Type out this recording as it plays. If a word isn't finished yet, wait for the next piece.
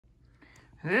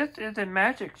This is a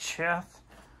Magic Chef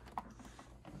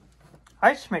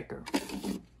ice maker.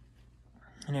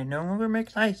 And it no longer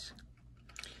makes ice.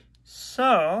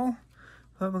 So,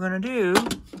 what we're going to do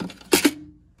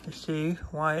is see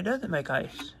why it doesn't make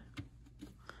ice.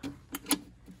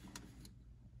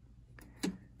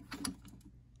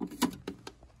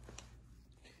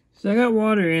 So I got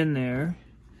water in there.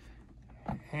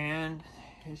 And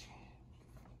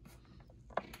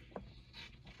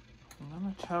I'm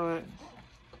going to tell it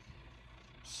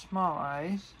small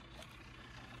ice.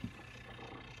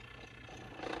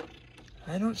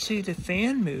 I don't see the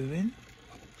fan moving.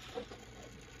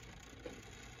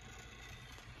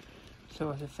 So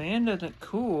if the fan doesn't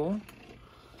cool,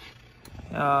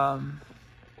 it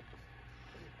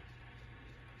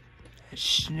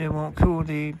won't cool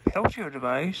the Peltier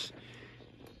device.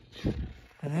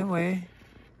 And that way,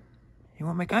 you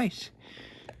won't make ice.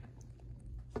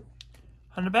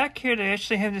 On the back here, they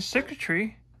actually have the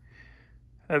circuitry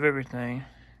of everything.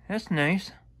 That's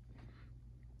nice.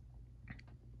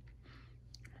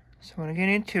 So when I get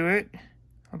into it,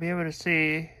 I'll be able to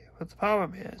see what the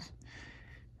problem is.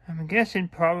 I'm guessing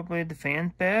probably the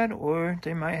fan's bad, or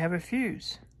they might have a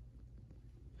fuse.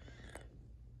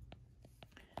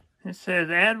 It says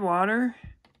add water,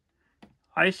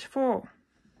 ice full.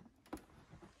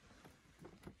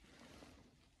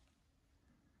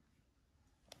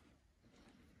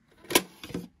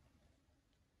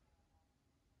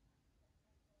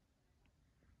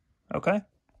 Okay,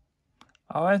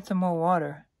 I'll add some more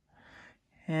water.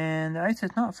 And the ice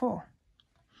is not full.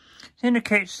 It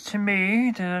indicates to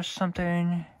me there's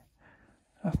something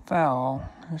afoul.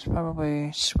 It's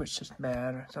probably switch is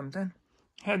bad or something.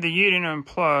 Have the unit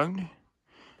unplugged.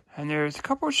 And there's a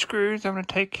couple of screws I'm going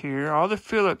to take here. All the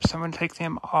Phillips, I'm going to take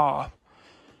them off.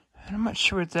 And I'm not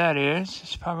sure what that is.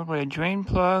 It's probably a drain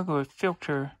plug or a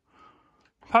filter.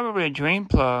 Probably a drain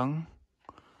plug.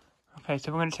 Okay,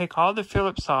 so we're going to take all the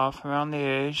Phillips off around the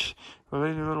edge. We'll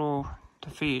leave a little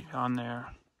defeat on there.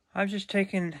 I've just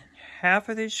taken half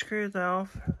of these screws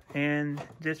off, and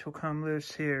this will come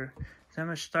loose here. So I'm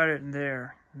going to start it in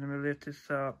there. I'm going to lift this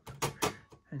up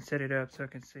and set it up so I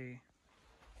can see.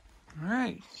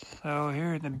 Alright, so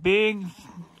here's the big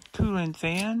cooling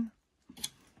fan,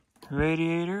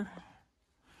 radiator,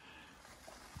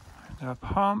 the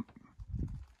pump,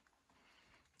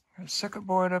 got a circuit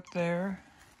board up there.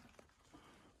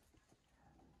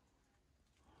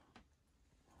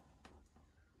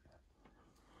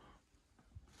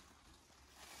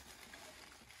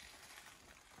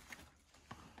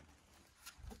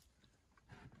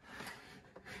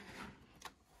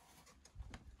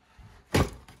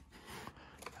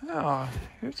 Oh,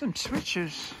 here's some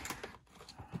switches.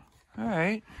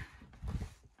 Alright.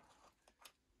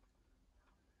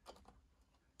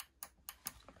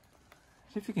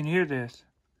 See if you can hear this.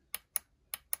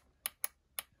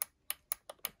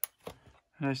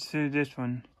 Let's do this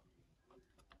one.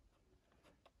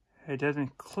 It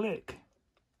doesn't click.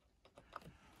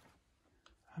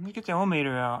 I'm gonna get the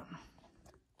ohmmeter out.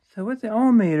 So with the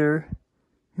ohmmeter,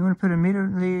 you want to put a meter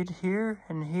lead here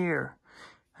and here.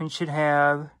 And you should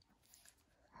have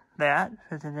that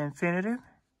as an infinitive.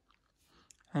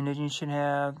 And then you should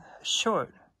have a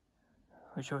short,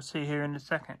 which you'll see here in a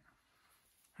second.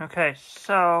 Okay,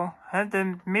 so I have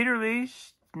the meter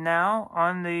leads now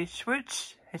on the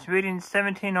switch. It's reading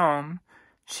 17 ohm.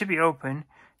 It should be open.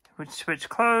 With switch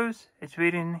closed, it's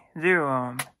reading 0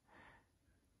 ohm.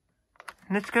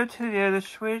 Let's go to the other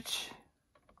switch.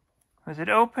 Was it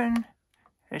open?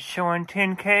 It's showing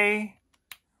 10K.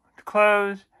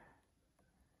 Closed.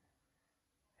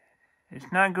 It's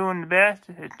not going the best.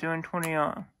 It's doing 20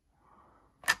 ohm.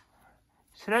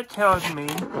 So that tells me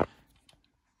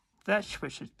that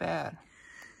switch is bad.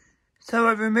 So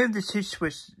I've removed the two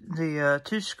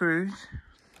screws.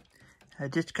 I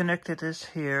disconnected this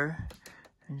here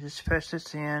and just press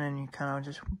this in, and you kind of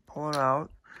just pull it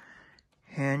out.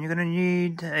 And you're gonna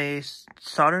need a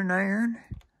soldering iron.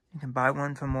 You can buy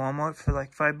one from Walmart for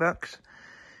like $5.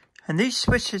 And these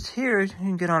switches here you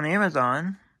can get on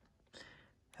Amazon.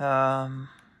 I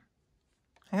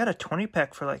got a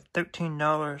 20-pack for like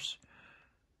 $13.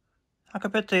 I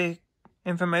could put the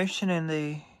information in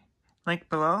the link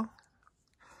below.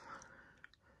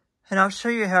 And I'll show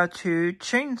you how to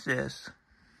change this.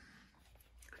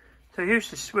 So here's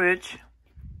the switch.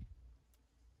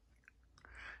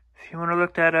 If you want to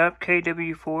look that up,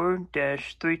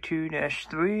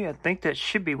 KW4-32-3, I think that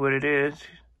should be what it is.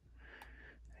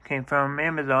 It came from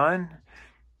Amazon.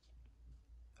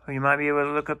 Or you might be able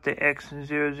to look up the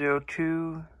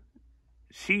X002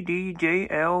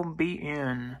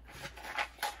 CDJLBN.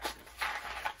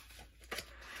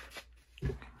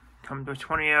 comes with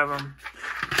 20 of them.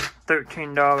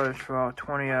 $13 for all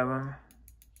 20 of them.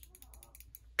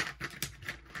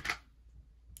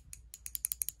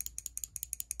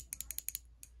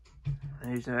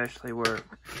 These actually work.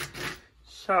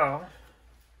 So,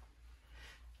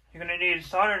 you're going to need a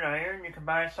soldering iron. You can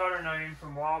buy a soldering iron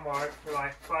from Walmart for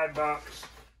like $5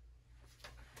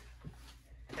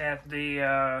 at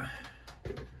the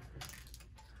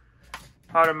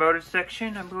automotive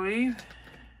section, I believe.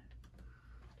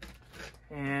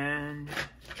 And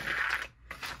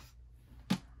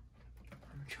I'm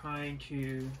trying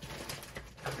to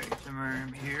create some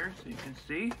room here so you can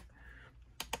see.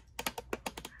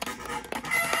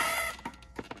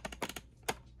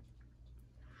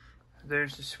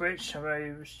 There's the switch.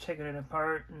 I was taking it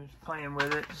apart and was playing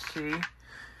with it to see.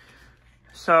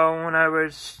 So when I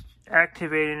was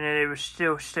activating it, it was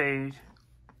still stayed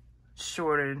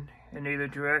sorted in either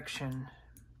direction.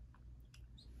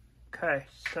 Okay,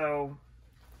 so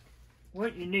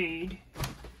what you need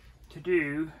to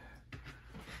do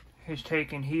is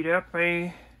take and heat up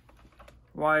a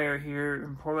wire here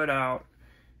and pull it out,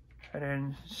 and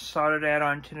then solder that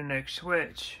onto the next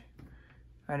switch,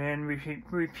 and then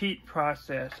repeat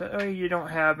process. That way you don't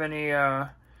have any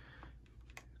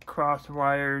cross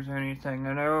wires or anything.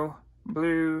 I know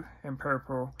blue and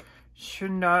purple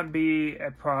should not be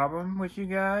a problem with you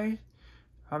guys.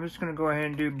 I'm just going to go ahead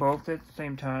and do both at the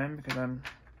same time because I'm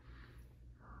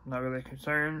not really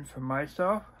concerned for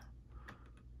myself.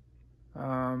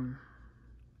 Kind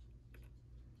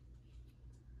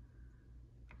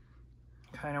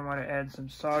of want to add some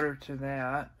solder to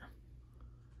that.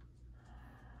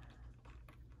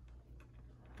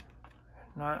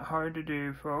 Not hard to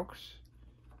do, folks.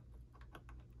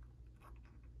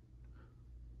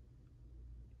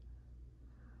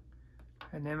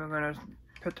 And then we're going to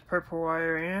put the purple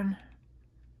wire in.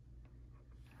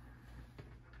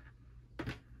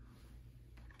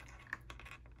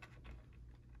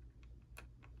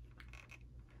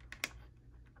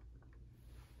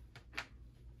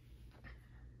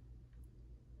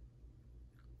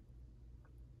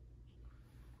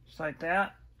 Just like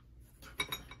that.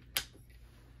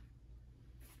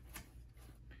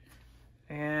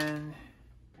 And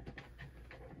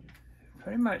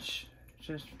pretty much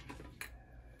just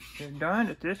you're done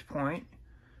at this point.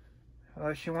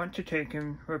 Unless you want to take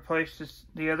and replace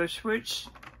the other switch,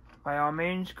 by all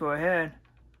means, go ahead.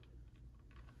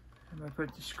 I'm going to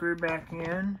put the screw back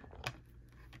in,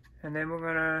 and then we're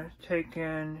going to take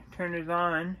and turn this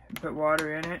on and put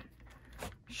water in it,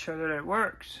 show that it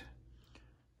works.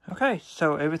 Okay,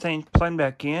 so everything's plugged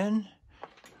back in.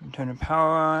 I'm turning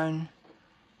power on.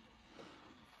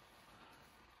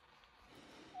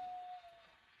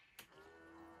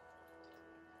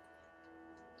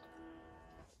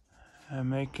 I'm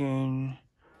making,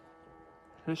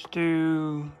 let's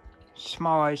do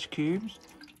small ice cubes.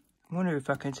 I wonder if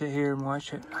I can sit here and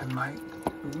watch it. I might.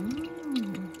 Ooh.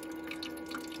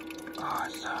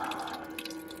 Awesome.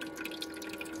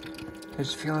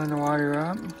 Just filling the water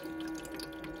up.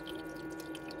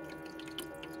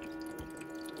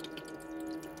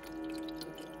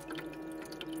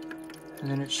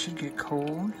 And then it should get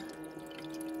cold.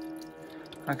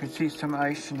 I can see some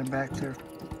ice in the back there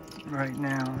right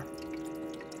now.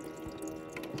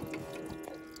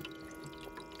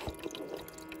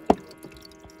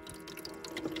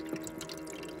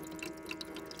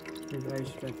 There's ice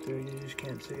back there, you just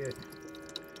can't see it.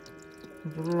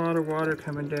 There's a lot of water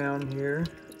coming down here.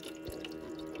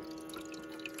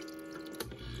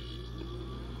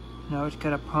 Now it's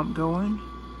got a pump going.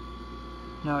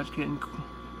 Now it's getting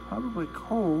probably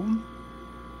cold.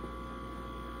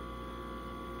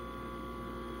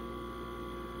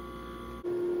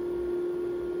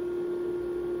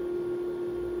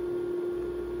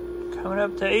 Coming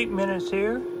up to 8 minutes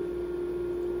here.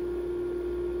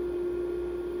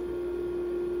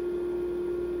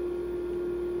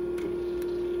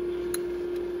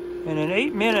 And in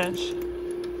 8 minutes,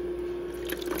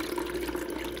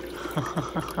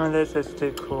 this is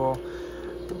too cool.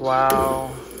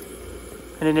 Wow.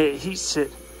 And then it heats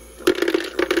it,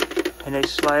 and they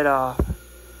slide off.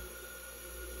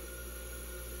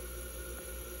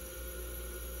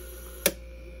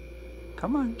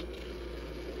 Come on.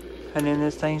 And then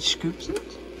this thing scoops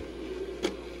it.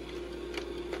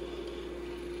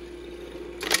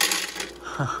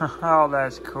 Oh,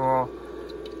 that's cool.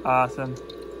 Awesome.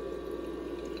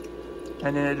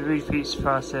 And then it repeats the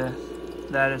process.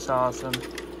 That is awesome.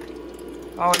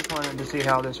 I always wanted to see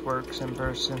how this works in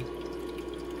person.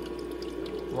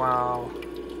 Wow.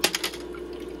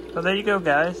 So there you go,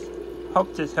 guys.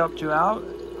 Hope this helped you out.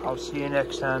 I'll see you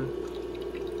next time.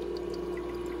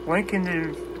 Link in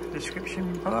the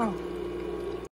description below.